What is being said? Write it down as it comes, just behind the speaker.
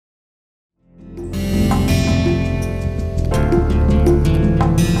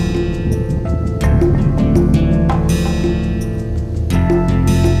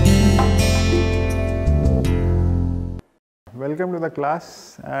welcome to the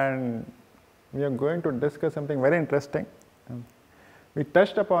class, and we are going to discuss something very interesting. We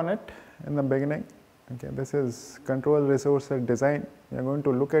touched upon it in the beginning. Okay, this is control resource set design. We are going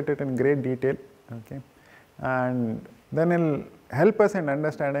to look at it in great detail. Okay, and then it will help us in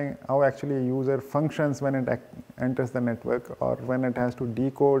understanding how actually a user functions when it enters the network, or when it has to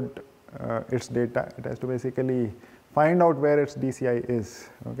decode its data. It has to basically find out where its DCI is.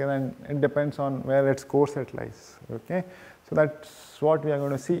 Okay, then it depends on where its core set lies. Okay, so that's what we are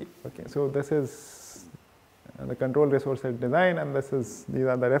going to see. Okay, so this is the control resource set design, and these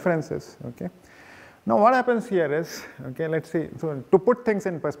are the references. Okay, now what happens here is, okay, let's see. So to put things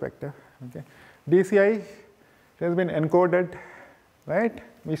in perspective, okay, DCI has been encoded, right?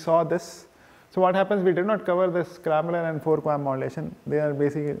 We saw this. So what happens? We did not cover the scrambler and 4-QAM modulation. They are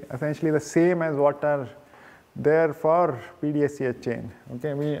basically essentially the same as what are there for PDCCH chain.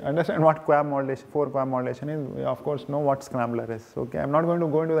 Okay, we understand what QAM modulation, 4-QAM modulation is. We of course know what scrambler is. Okay, I'm not going to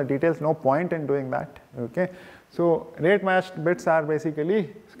go into the details. No point in doing that. Okay, so rate matched bits are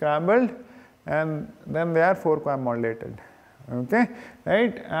basically scrambled, and then they are 4-QAM modulated. Okay,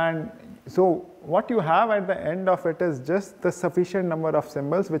 right? And so what you have at the end of it is just the sufficient number of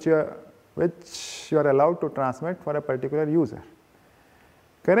symbols which you are allowed to transmit for a particular user.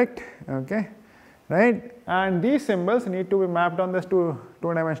 Correct? Okay. Right, and these symbols need to be mapped on this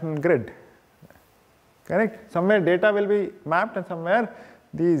two-dimensional grid. Correct? Somewhere data will be mapped, and somewhere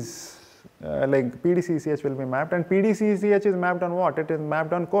these like PDCCH will be mapped, and PDCCH is mapped on what? It is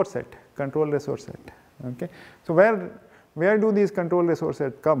mapped on CORESET, control resource set. Okay, so where do these control resource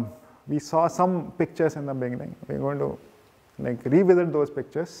set come? We saw some pictures in the beginning. We are going to like revisit those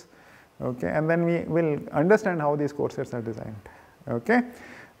pictures. Okay, and then we will understand how these CORESETs are designed. Okay,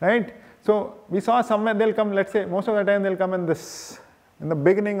 right. So we saw somewhere they'll come, let's say most of the time they'll come in the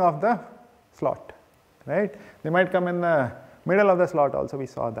beginning of the slot, right? They might come in the middle of the slot also, we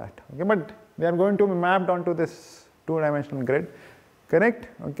saw that. Okay, but they are going to be mapped onto this two-dimensional grid, correct?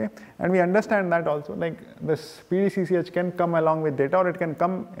 Okay, and we understand that also, like this PDCCH can come along with data, or it can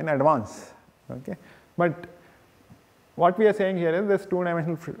come in advance. Okay, but what we are saying here is this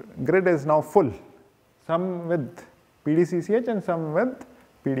two-dimensional grid is now full, some with PDCCH and some with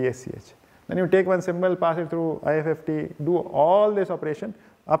PDCCH. Then you take one symbol, pass it through IFFT, do all this operation,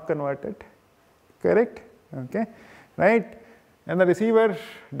 up convert it, correct? Okay, right? And the receiver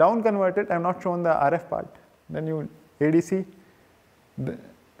down convert it. I have not shown the RF part. Then you ADC, the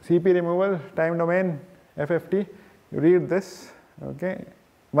CP removal, time domain, FFT. You read this. Okay,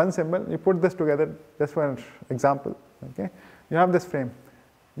 one symbol. You put this together. Just for example. Okay, you have this frame.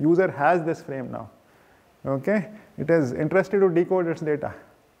 User has this frame now. Okay, it is interested to decode its data.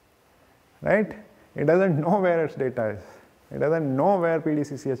 Right? It doesn't know where its data is. It doesn't know where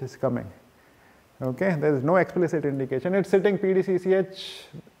PDCCH is coming. Okay? There is no explicit indication. It's sitting, PDCCH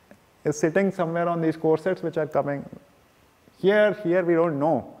is sitting somewhere on these core sets which are coming. Here we don't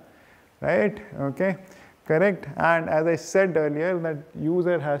know. Right? Okay? Correct? And as I said earlier, that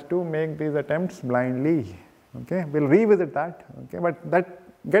user has to make these attempts blindly. Okay? We'll revisit that. Okay?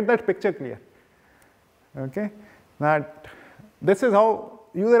 But get that picture clear. Okay? That this is how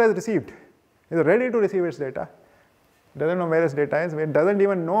user has received. Is ready to receive its data. It doesn't know where its data is. It doesn't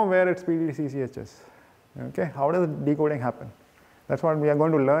even know where its PDCCH is. Okay, how does decoding happen? That's what we are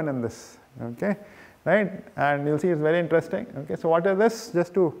going to learn in this. Okay, right? And you'll see it's very interesting. Okay, so what is this?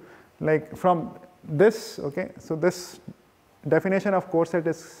 Just to like from this. Okay, so this definition of CORESET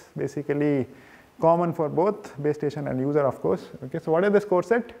is basically common for both base station and user, of course. Okay, so what is this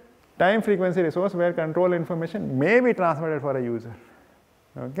CORESET? Time frequency resource where control information may be transmitted for a user.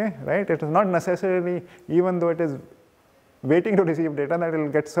 Okay, right? It is not necessarily, even though it is waiting to receive data, that it will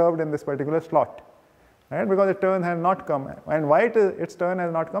get served in this particular slot, right? Because its turn has not come. And why its turn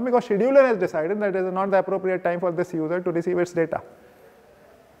has not come? Because scheduler has decided that it is not the appropriate time for this user to receive its data.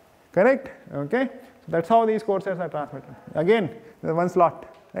 Correct? Okay, so that's how these CORESETs are transmitted. Again, there is one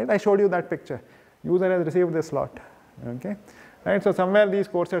slot, right? I showed you that picture. User has received this slot. Okay, right? So somewhere these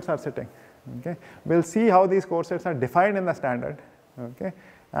CORESETs are sitting. Okay, we'll see how these CORESETs are defined in the standard. Okay,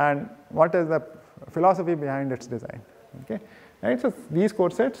 and what is the philosophy behind its design. Okay, right? So these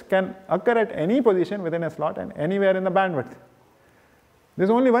CORESETs can occur at any position within a slot and anywhere in the bandwidth. There is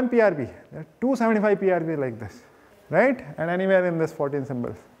only one PRB. There are 275 PRB like this, right? And anywhere in this 14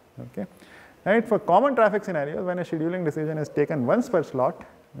 symbols. Okay, right? For common traffic scenarios, when a scheduling decision is taken once per slot,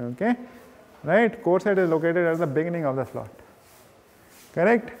 okay, right? CORESET is located at the beginning of the slot.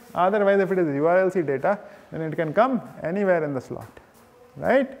 Correct? Otherwise, if it is URLC data, then it can come anywhere in the slot.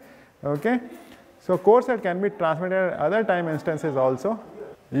 Right? Okay. So CORESET can be transmitted at other time instances also.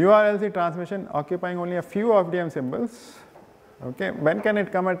 URLC transmission occupying only a few FDM symbols Okay. When can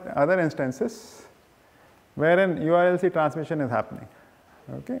it come at other instances? Wherein URLC transmission is happening.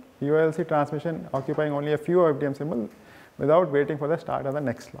 Okay. URLC transmission occupying only a few FDM symbols without waiting for the start of the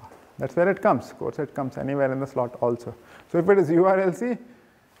next slot. That's where it comes. CORESET comes anywhere in the slot also. So if it is URLC, it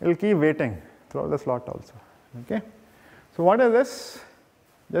will keep waiting throughout the slot also. Okay. So what is this?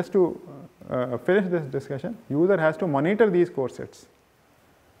 Just to finish this discussion, user has to monitor these CORESETs,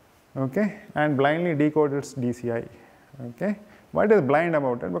 okay, and blindly decode its DCI. Okay. What is blind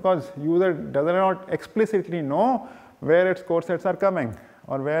about it? Because user does not explicitly know where its CORESETs are coming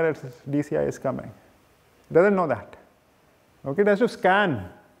or where its DCI is coming. Doesn't know that. Okay, it has to scan.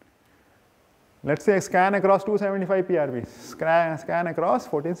 Let's say scan across 275 PRBs, scan across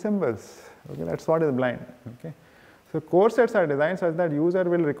 14 symbols. Okay, that's what is blind. Okay. So CORESETs are designed such that user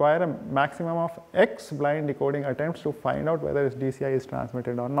will require a maximum of X blind decoding attempts to find out whether its DCI is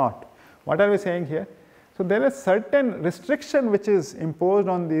transmitted or not. What are we saying here? So there is certain restriction which is imposed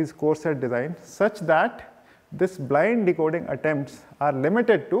on these CORESET designs such that this blind decoding attempts are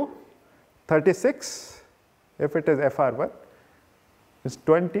limited to 36 if it is FR1, is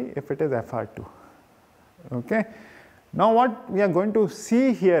 20 if it is FR2. Okay. Now what we are going to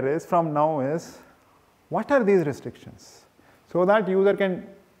see here is from now is what are these restrictions so that user can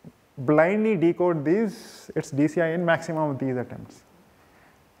blindly decode its DCI in maximum of these attempts,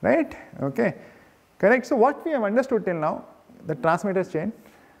 right? Okay, correct. So what we have understood till now, the transmitter chain,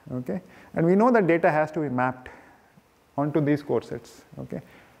 okay, and we know that data has to be mapped onto these CORESETs, okay,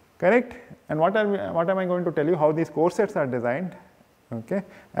 correct. And what am I going to tell you? How these CORESETs are designed, okay,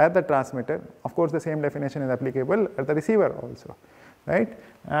 at the transmitter. Of course, the same definition is applicable at the receiver also, right?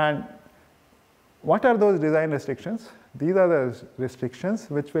 And what are those design restrictions? These are the restrictions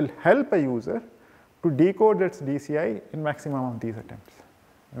which will help a user to decode its DCI in maximum of these attempts.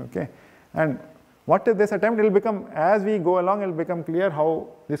 Okay. And what is this attempt? It will become, as we go along, it will become clear how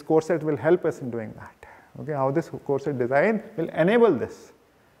this CORESET will help us in doing that. Okay. How this CORESET design will enable this.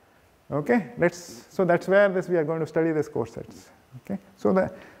 Okay. So that's where we are going to study this CORESETs. Okay. So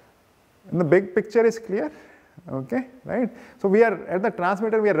the big picture is clear. Okay. Right. So we are at the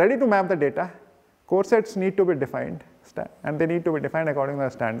transmitter, we are ready to map the data. CORESETs need to be defined, and they need to be defined according to the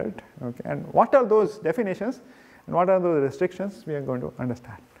standard. Okay. And what are those definitions and what are those restrictions we are going to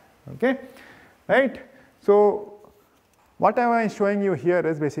understand. Okay. Right. So what am I showing you here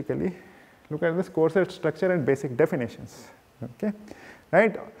is basically look at this CORESET structure and basic definitions. Okay.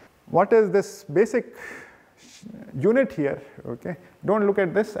 Right. What is this basic unit here? Okay. Don't look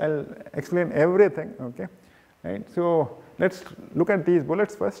at this. I'll explain everything. Okay. Right. So let's look at these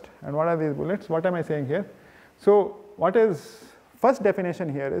bullets first. And what are these bullets? What am I saying here? So what is first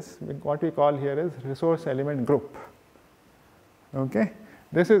definition here is what we call here is resource element group. Okay.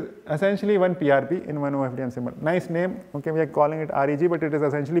 This is essentially one PRB in one OFDM symbol. Nice name. Okay. We are calling it REG, but it is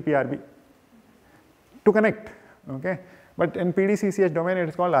essentially PRB to connect. Okay. But in PDCCH domain, it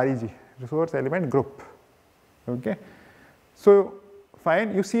is called REG, resource element group. Okay. So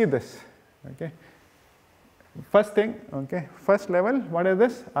fine. You see this. Okay. First thing, okay, first level, what is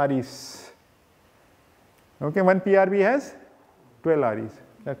this? REs. Okay, one PRB has 12 REs.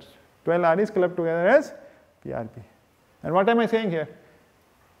 That's 12 REs clubbed together as PRB. And what am I saying here?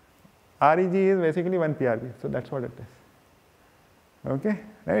 REG is basically one PRB. So that's what it is. Okay,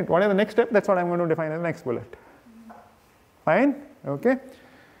 right? What is the next step? That's what I'm going to define as the next bullet. Fine. Okay.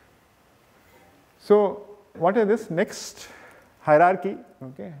 So what is this next hierarchy?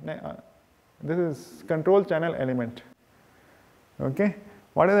 Okay. This is control channel element. Okay.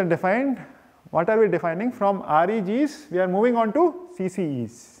 What is it defined? What are we defining? From REGs, we are moving on to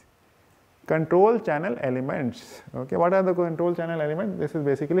CCEs, control channel elements. Okay. What are the control channel elements? This is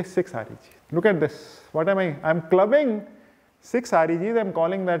basically 6 REGs. Look at this. What am I? I'm clubbing 6 REGs. I'm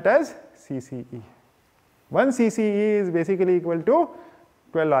calling that as CCE. One CCE is basically equal to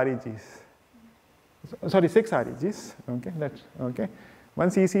 12 REGs. Sorry, 6 REGs. Okay. That's okay. One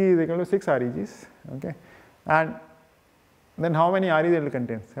CC is equal to 6 REGs, okay, and then how many REs it will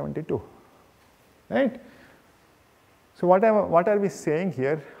contain? 72, right? So what are we saying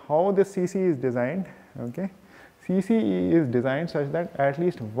here? How this CC is designed? Okay, CCE is designed such that at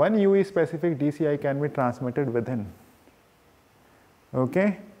least one UE specific DCI can be transmitted within.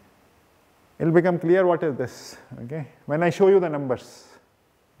 Okay, it will become clear what is this. Okay, when I show you the numbers.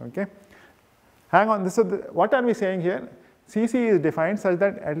 Okay, hang on. So what are we saying here? CC is defined such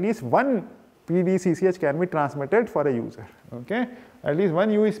that at least one PDCCH can be transmitted for a user. Okay, at least one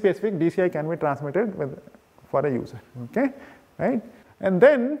UE specific DCI can be transmitted for a user. Okay, right? And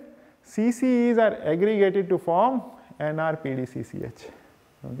then CCEs are aggregated to form NR PDCCH.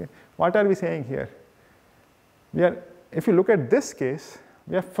 Okay, what are we saying here? We are if you look at this case,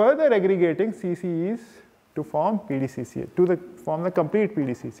 we are further aggregating CCEs to form PDCCH, to form the complete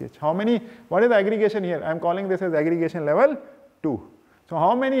PDCCH. How many, what is the aggregation here? I am calling this as aggregation level 2. So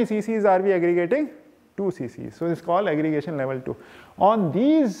how many CCs are we aggregating? 2 CCs. So it's called aggregation level 2. On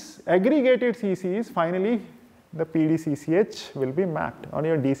these aggregated CCs, finally the PDCCH will be mapped, or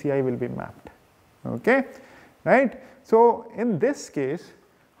your DCI will be mapped. Okay, right? So in this case,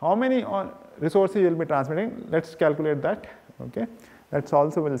 how many resources you will be transmitting? Let's calculate that. Okay, that's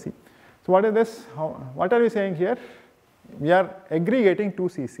also we'll see. So what is this? What are we saying here? We are aggregating 2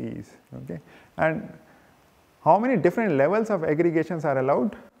 CCs. Okay, and how many different levels of aggregations are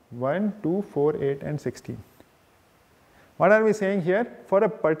allowed? 1, 2, 4, 8 and 16. What are we saying here? For a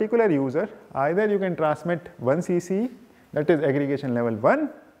particular user, either you can transmit 1 CC, that is aggregation level 1,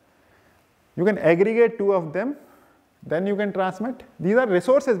 you can aggregate 2 of them, then you can transmit. These are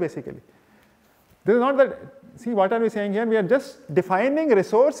resources basically. This is not that, see what are we saying here? We are just defining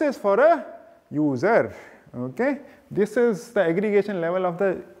resources for a user. Okay, this is the aggregation level of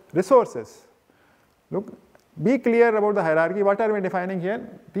the resources. Look, be clear about the hierarchy. What are we defining here?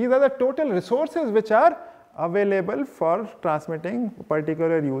 These are the total resources which are available for transmitting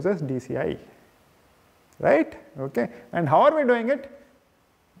particular user's DCI, right? Okay, and how are we doing it?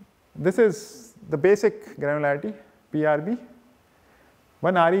 This is the basic granularity, PRB.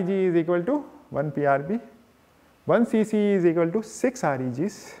 1 REG is equal to 1 PRB. 1 CC is equal to 6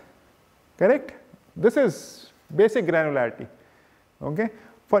 REGs, correct? This is basic granularity. Okay,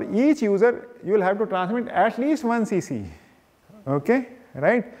 for each user you will have to transmit at least 1 CC. Okay,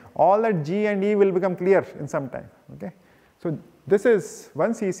 right? All that G and E will become clear in some time. Okay, so this is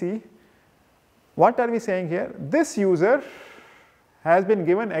 1 CC. What are we saying here? This user has been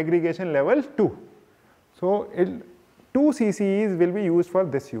given aggregation level 2. So 2 CCs will be used for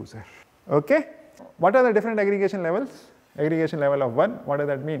this user. Okay, what are the different aggregation levels? Aggregation level of 1, what does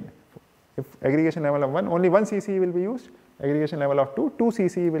that mean? If aggregation level of 1, only 1 CC will be used. Aggregation level of 2, 2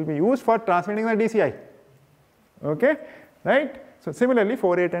 CC will be used for transmitting the DCI. Okay, right? So similarly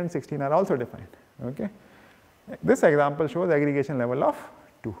 4, 8 and 16 are also defined. Okay, this example shows aggregation level of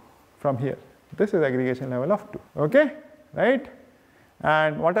 2 from here. This is aggregation level of 2. Okay, right?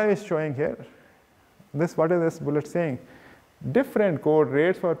 And what are we showing here? This, what is this bullet saying? Different code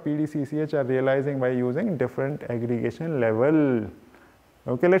rates for PDCCH are realizing by using different aggregation level.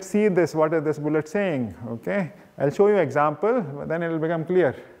 Okay, let's see this. What is this bullet saying? Okay, I'll show you example, then it will become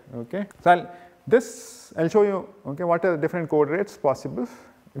clear. Okay, so I'll show you. Okay, what are the different code rates possible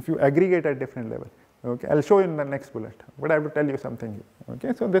if you aggregate at different level. Okay, I'll show you in the next bullet, but I have to tell you something here.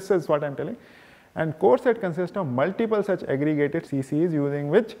 Okay, so this is what I'm telling. And CORESET consists of multiple such aggregated CCs using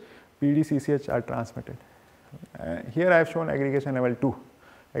which PDCCH are transmitted. Here I have shown aggregation level 2,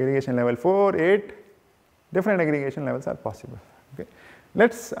 aggregation level 4, 8, different aggregation levels are possible. Okay,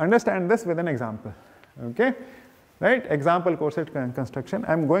 let's understand this with an example. Okay, right? Example CORESET construction.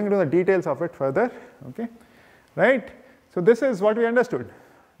 I am going into the details of it further. Okay, right? So this is what we understood.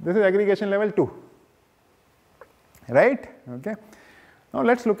 This is aggregation level 2, right? Okay. Now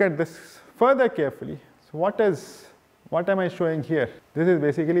let's look at this further carefully. So what am I showing here? This is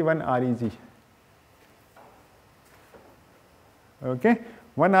basically 1 REG. Okay,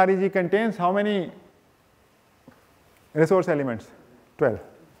 1 REG contains how many resource elements? 12,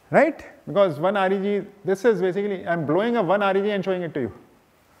 right? Because 1 REG, this is basically, I am blowing up 1 REG and showing it to you.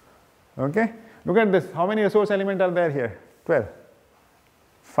 Okay, look at this, how many resource elements are there here? 12.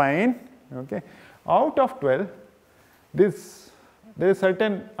 Fine. Okay, out of 12, there is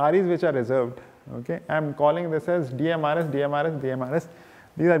certain REs which are reserved. Okay, I am calling this as DMRS, DMRS, DMRS.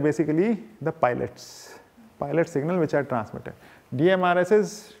 These are basically the pilot signal which are transmitted. DMRS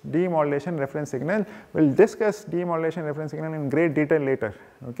is demodulation reference signal. We will discuss demodulation reference signal in great detail later.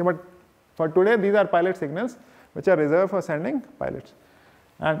 Okay, but for today these are pilot signals which are reserved for sending pilots.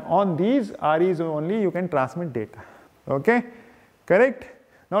 And on these REs only you can transmit data. Okay, correct?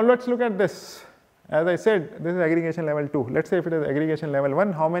 Now let's look at this. As I said, this is aggregation level 2. Let's say if it is aggregation level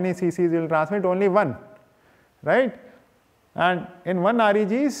 1, how many CCs you will transmit? Only 1, right? And in 1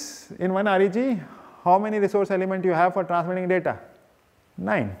 REG, how many resource element you have for transmitting data?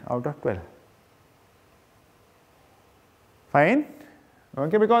 9 out of 12. Fine.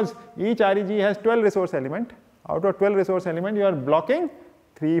 Okay, because each REG has 12 resource element. Out of 12 resource element, you are blocking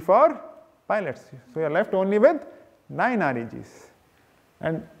 3 for pilots. So you are left only with 9 REGs.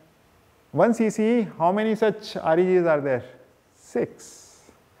 And 1 CC, how many such REGs are there?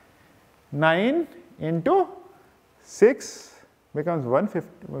 6. 9 into 6 becomes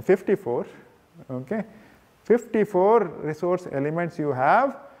 54. Okay, 54 resource elements you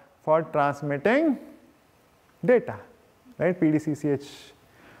have for transmitting data. right, PDCCH.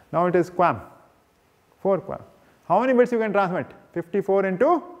 Now it is QAM, 4 QAM. How many bits you can transmit? 54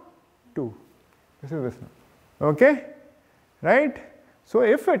 into 2. This is this now. Okay, right? So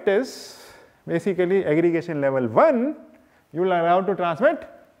if it is basically aggregation level 1, you will allow to transmit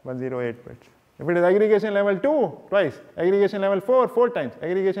 108 bits. If it is aggregation level 2, twice, aggregation level 4, 4 times,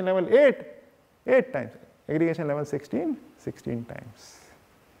 aggregation level 8, 8 times, aggregation level 16, 16 times.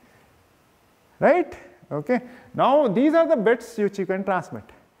 Right? Okay. Now these are the bits which you can transmit.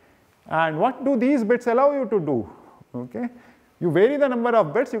 And what do these bits allow you to do? Okay. You vary the number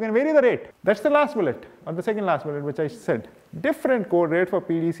of bits, you can vary the rate. That's the last bullet, or the second last bullet which I said. Different code rates for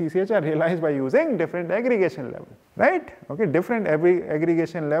PDCCH are realized by using different aggregation level, right? Okay, different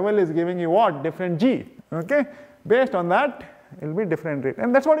aggregation level is giving you what? Different G, okay? Based on that, it will be different rate.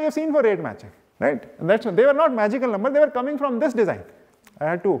 And that's what you have seen for rate matching, right? And that's what, they were not magical numbers, they were coming from this design. I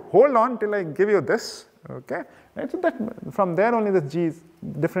had to hold on till I give you this, okay? Right? So that from there only the G's,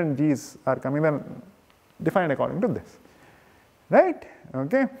 different G's are coming, then defined according to this. Right,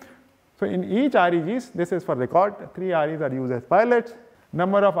 okay. So in each REGs, this is for record, 3 REs are used as pilots.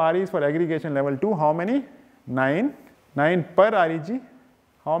 Number of REs for aggregation level 2, how many? 9. 9 per REG.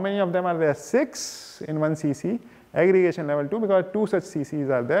 How many of them are there? 6 in one CC. Aggregation level 2, because 2 such CCs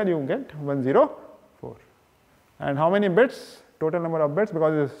are there, you get 104. And how many bits? Total number of bits,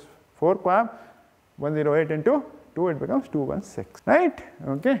 because it is 4 QAM, 108 into 2, it becomes 216. Right,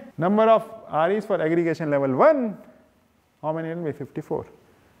 okay. Number of REs for aggregation level 1, how many will be? 54,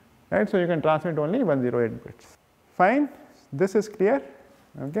 right? So you can transmit only 108 bits. Fine, this is clear,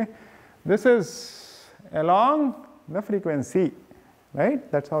 okay? This is along the frequency,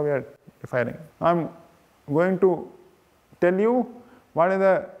 right? That's how we are defining. I'm going to tell you what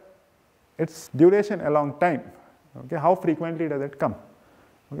is its duration along time, okay? How frequently does it come?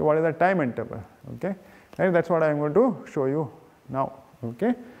 Okay, what is the time interval, okay? Right, that's what I'm going to show you now,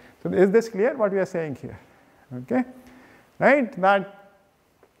 okay? So is this clear what we are saying here, okay? Right, that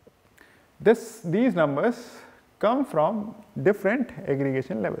these numbers come from different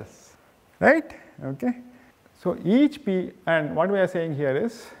aggregation levels, right, okay. So each P, and what we are saying here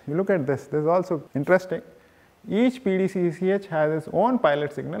is, you look at this is also interesting. Each PDCCH has its own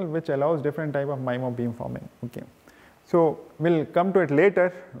pilot signal which allows different type of MIMO beamforming, okay. So we'll come to it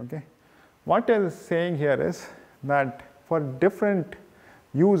later, okay. What it is saying here is that for different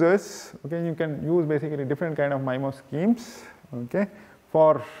users, okay, you can use basically different kind of MIMO schemes, okay,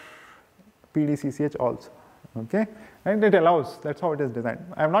 for PDCCH also, okay, and it allows, that's how it is designed.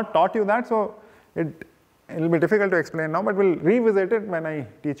 I have not taught you that, so it will be difficult to explain now, but we'll revisit it when I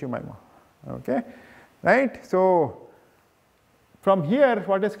teach you MIMO, okay, right. So from here,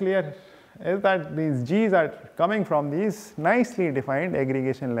 what is clear is that these G's are coming from these nicely defined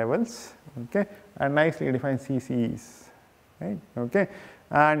aggregation levels, okay, and nicely defined CCEs, right, okay.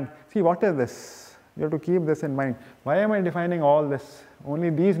 And see, what is this? You have to keep this in mind. Why am I defining all this? Only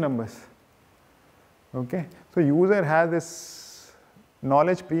these numbers. Okay. So user has this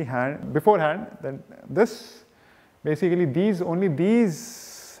knowledge beforehand that this basically only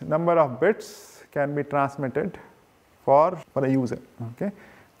these number of bits can be transmitted for a user. Okay.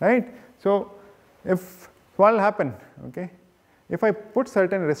 Right. So what will happen? Okay. If I put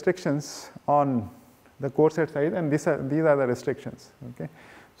certain restrictions on the CORESET size, and these are the restrictions, okay.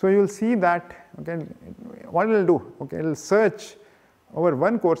 So you will see that, okay, what it will do, okay, it will search over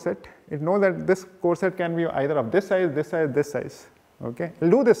one CORESET, it knows that this CORESET can be either of this size, this size, this size, okay. It will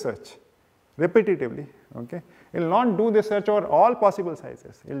do this search repetitively, okay. It will not do this search over all possible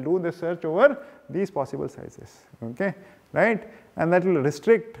sizes, it will do this search over these possible sizes, okay, right, and that will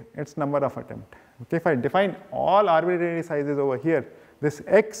restrict its number of attempts. Okay, if I define all arbitrary sizes over here, this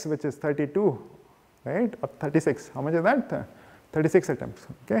x which is 32, right, or 36, how much is that? 36 attempts,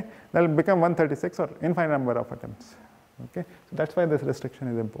 okay, that will become 136 or infinite number of attempts, okay. So that's why this restriction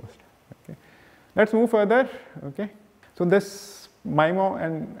is imposed, okay. Let's move further, okay. So this MIMO,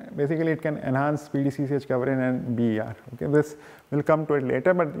 and basically it can enhance PDCCH coverage and BER, okay. This will come to it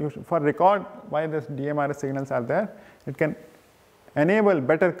later, but for record why this DMRS signals are there, it can enable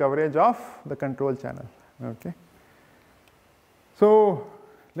better coverage of the control channel, okay. So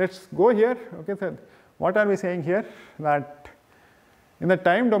let's go here, okay. So what are we saying here? That in the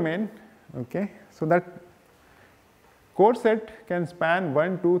time domain, okay, so that CORESET can span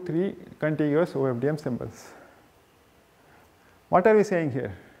 1, 2, 3 contiguous OFDM symbols. What are we saying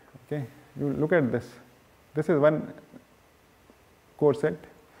here? Okay, you look at this. This is one CORESET.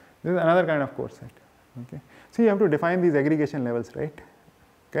 This is another kind of CORESET. Okay, so you have to define these aggregation levels, right?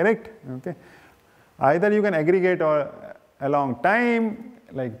 Correct. Okay, either you can aggregate along time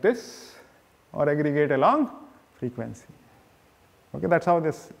like this, or aggregate along frequency. Okay, that's how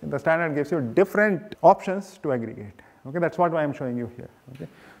the standard gives you different options to aggregate. Okay, that's what I am showing you here. Okay,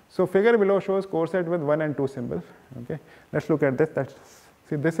 so figure below shows core set with 1 and 2 symbols. Okay, let's look at this.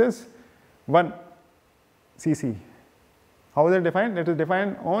 See, this is one CC. How is it defined? It is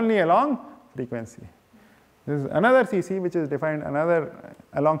defined only along frequency. This is another CC which is defined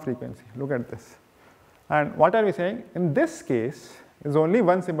along frequency. Look at this. And what are we saying? In this case, is only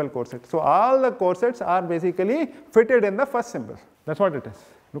one symbol core set. So all the core sets are basically fitted in the first symbol. That's what it is.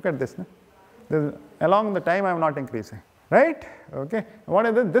 Look at this. Along the time I am not increasing, right? Okay. What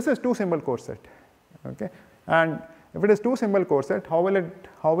is this? This is 2 symbol core set. Okay. And if it is 2 symbol core set, how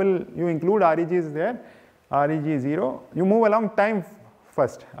will you include REGs there? REG 0. You move along time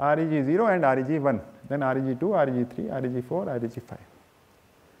first. REG 0 and REG 1. Then REG 2, REG 3, REG 4, REG 5.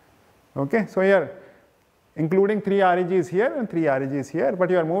 Okay. So here, including 3 REGs here and 3 REGs here, but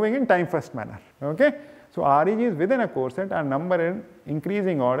you are moving in time first manner. Okay. So REGs within a core set are numbered in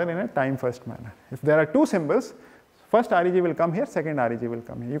increasing order in a time first manner. If there are 2 symbols, first REG will come here, second REG will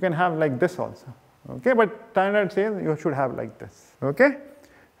come here. You can have like this also. Okay, but standard says you should have like this. Okay,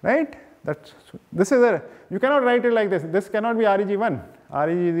 right? You cannot write it like this. This cannot be REG 1,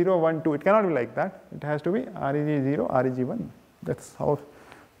 REG 0, 1, 2. It cannot be like that. It has to be REG 0, REG 1. That's how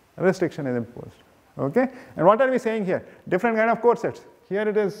restriction is imposed. Okay, and what are we saying here? Different kind of core sets. Here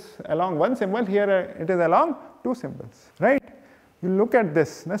it is along one symbol, here it is along 2 symbols, right? You look at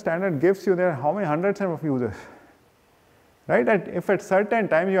this, the standard gives you there how many hundreds of users, right? If at certain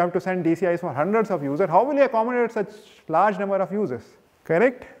times you have to send DCIs for hundreds of users, how will you accommodate such large number of users?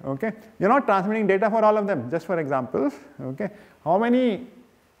 Correct? Okay, you're not transmitting data for all of them. Just for example, okay, how many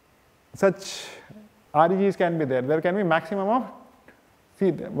such REGs can be there? There can be maximum of,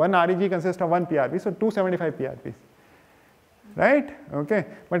 see, one REG consists of 1 PRP, so 275 PRPs, right? Okay,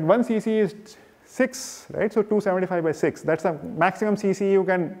 but one CC is 6, right? So 275 by 6. That's the maximum CC you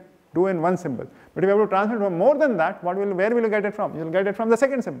can do in one symbol. But if you have to transmit more than that, where will you get it from? You will get it from the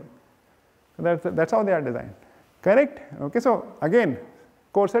second symbol. So that's how they are designed. Correct? Okay, so again,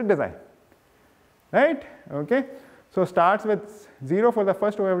 core set design, right? Okay, so starts with 0 for the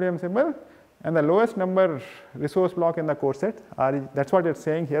first OFDM symbol and the lowest number resource block in the core set, that's what it's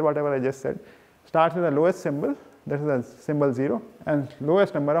saying here, whatever I just said, starts with the lowest symbol, that is the symbol 0, and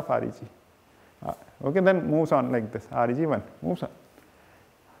lowest number of REG. Okay, then moves on like this, REG 1, moves on.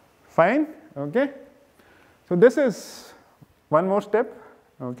 Fine, okay. So this is one more step,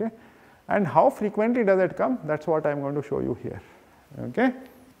 okay. And how frequently does it come? That's what I'm going to show you here, okay.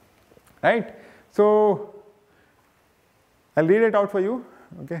 Right, so I'll read it out for you,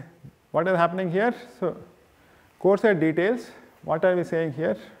 okay. What is happening here? So core set details, what are we saying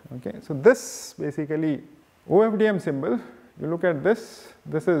here? Okay, so this basically OFDM symbol, you look at this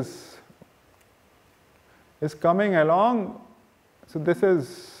is coming along. So this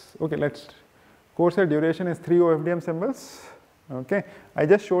is, okay, core set duration is 3 OFDM symbols. Okay, I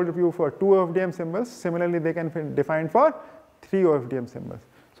just showed you for 2 OFDM symbols. Similarly, they can be defined for 3 OFDM symbols.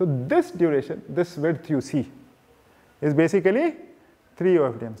 So this duration, this width you see, is basically 3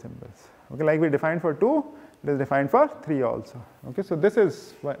 OFDM symbols. Okay, like we defined for 2, it is defined for 3 also. Okay, so this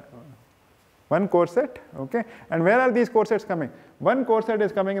is one core set. Okay, and where are these core sets coming? One core set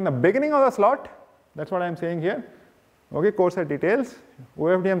is coming in the beginning of the slot. That's what I am saying here. Okay, core set details,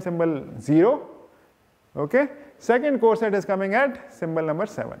 OFDM symbol 0. Okay, second core set is coming at symbol number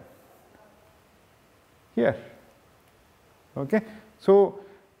 7 here. Okay, so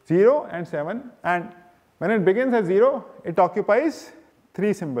 0 and 7, and when it begins at 0, it occupies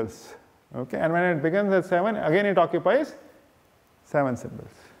 3 symbols. Okay, and when it begins at 7, again it occupies 7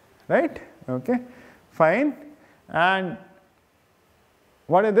 symbols. Right? Okay, fine. And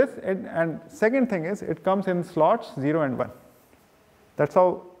what is this? And second thing is, it comes in slots 0 and 1. That's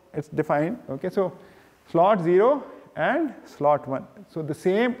how it's defined. Okay, so slot 0 and slot 1. So the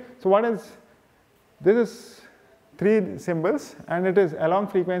same, so what is, this is 3 symbols, and it is along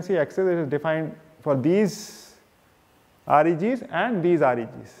frequency axis, it is defined for these REGs and these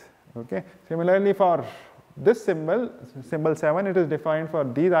REGs. Okay, similarly for this symbol, symbol 7, it is defined for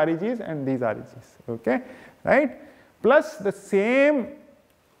these REGs and these REGs. Okay, right? Plus the same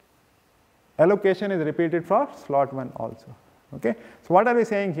allocation is repeated for slot 1 also. Okay, so what are we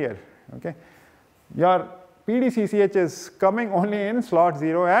saying here? Okay, your PDCCH is coming only in slot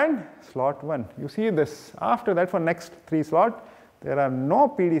 0 and slot 1. You see this. After that, for next 3 slots, there are no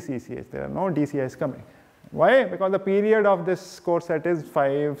PDCCH, there are no DCIs coming. Why? Because the period of this core set is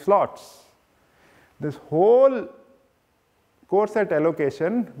 5 slots. This whole core set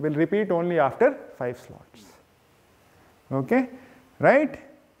allocation will repeat only after 5 slots. Okay, right?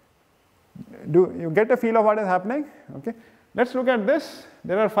 Do you get a feel of what is happening? Okay. Let us look at this.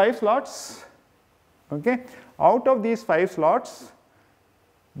 There are 5 slots. Okay. Out of these 5 slots,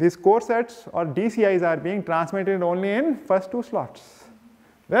 these CORESETs or DCIs are being transmitted only in first 2 slots.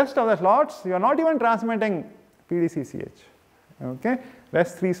 Rest of the slots you are not even transmitting PDCCH. Okay.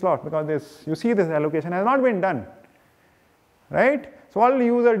 Rest 3 slots, because this, you see, this allocation has not been done, right. So what will the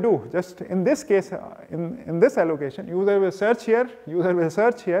user do? Just in this case, in this allocation, user will search here, user will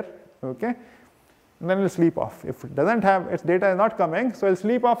search here, okay, and then it will sleep off. If it doesn't have, its data is not coming, so it will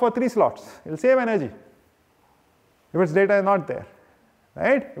sleep off for 3 slots. It will save energy if its data is not there,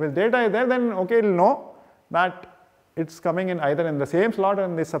 right. If its data is there, then okay, it will know that it's coming in either in the same slot or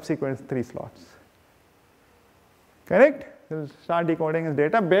in the subsequent 3 slots. Correct? It will start decoding its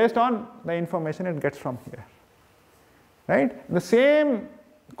data based on the information it gets from here. Right? The same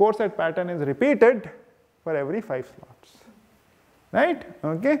CORESET pattern is repeated for every 5 slots. Right?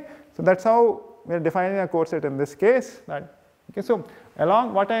 Okay. So that's how we are defining a CORESET in this case. That, okay. So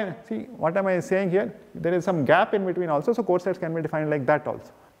along what am I saying here? There is some gap in between also. So CORESETs can be defined like that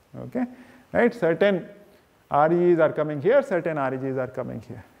also. Okay. Right? Certain REGs are coming here, certain REGs are coming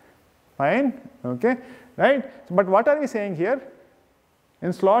here. Fine. Okay. Right? So, but what are we saying here?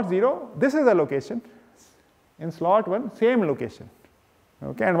 In slot 0, this is the location. In slot 1, same location.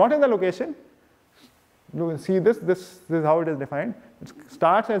 Okay. And what is the location? You see this is how it is defined. It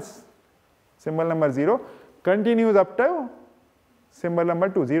starts as symbol number 0, continues up to symbol number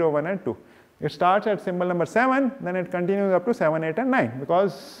 2, 0, 1 and 2. It starts at symbol number 7, then it continues up to 7, 8 and 9,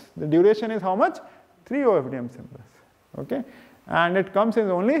 because the duration is how much? 3 OFDM symbols. Okay. And it comes in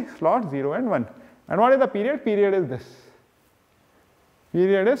only slot 0 and 1. And what is the period? Period is this.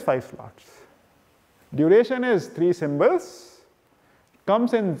 Period is 5 slots. Duration is 3 symbols,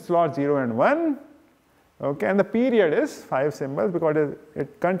 comes in slot 0 and 1, okay, and the period is 5 symbols, because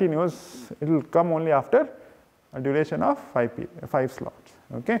it continues, it will come only after a duration of 5 slots.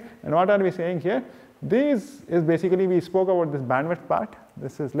 Okay. And what are we saying here? This is basically, we spoke about this bandwidth part.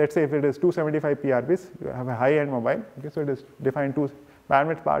 This is, let's say if it is 275 PRBs, you have a high end mobile. Okay. So it is defined to,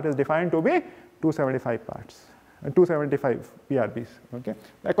 bandwidth part is defined to be 275 parts. 275 PRBs. Okay.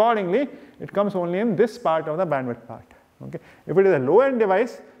 Accordingly, it comes only in this part of the bandwidth part. Okay. If it is a low end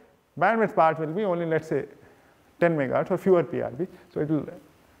device, bandwidth part will be only, let's say, 10 megahertz or fewer PRB. So it will,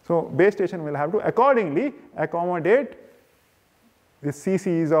 so base station will have to accordingly accommodate the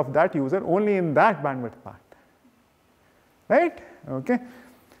CCs of that user only in that bandwidth part. Right? Okay.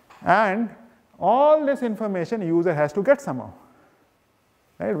 And all this information user has to get somehow.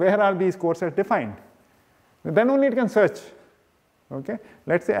 Right? Where are these CORESETs defined? Then only it can search. Okay.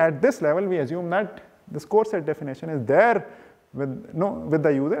 Let's say at this level we assume that this CORESET definition is there with the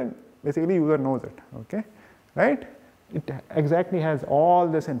user. Basically user knows it. Okay. Right? It exactly has all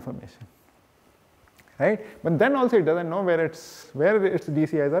this information. Right? But then also it doesn't know where its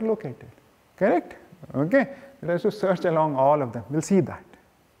DCIs are located. Correct? Okay. It has to search along all of them. We'll see that.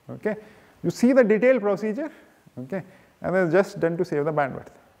 Okay. You see the detailed procedure. Okay. And it's just done to save the bandwidth.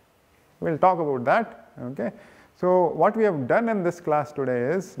 We'll talk about that. Okay. So what we have done in this class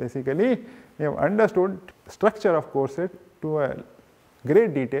today is basically we have understood structure of CORESET to a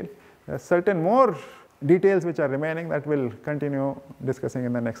great detail. There are certain more details which are remaining that we'll continue discussing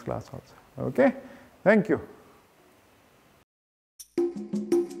in the next class also. Okay. Thank you.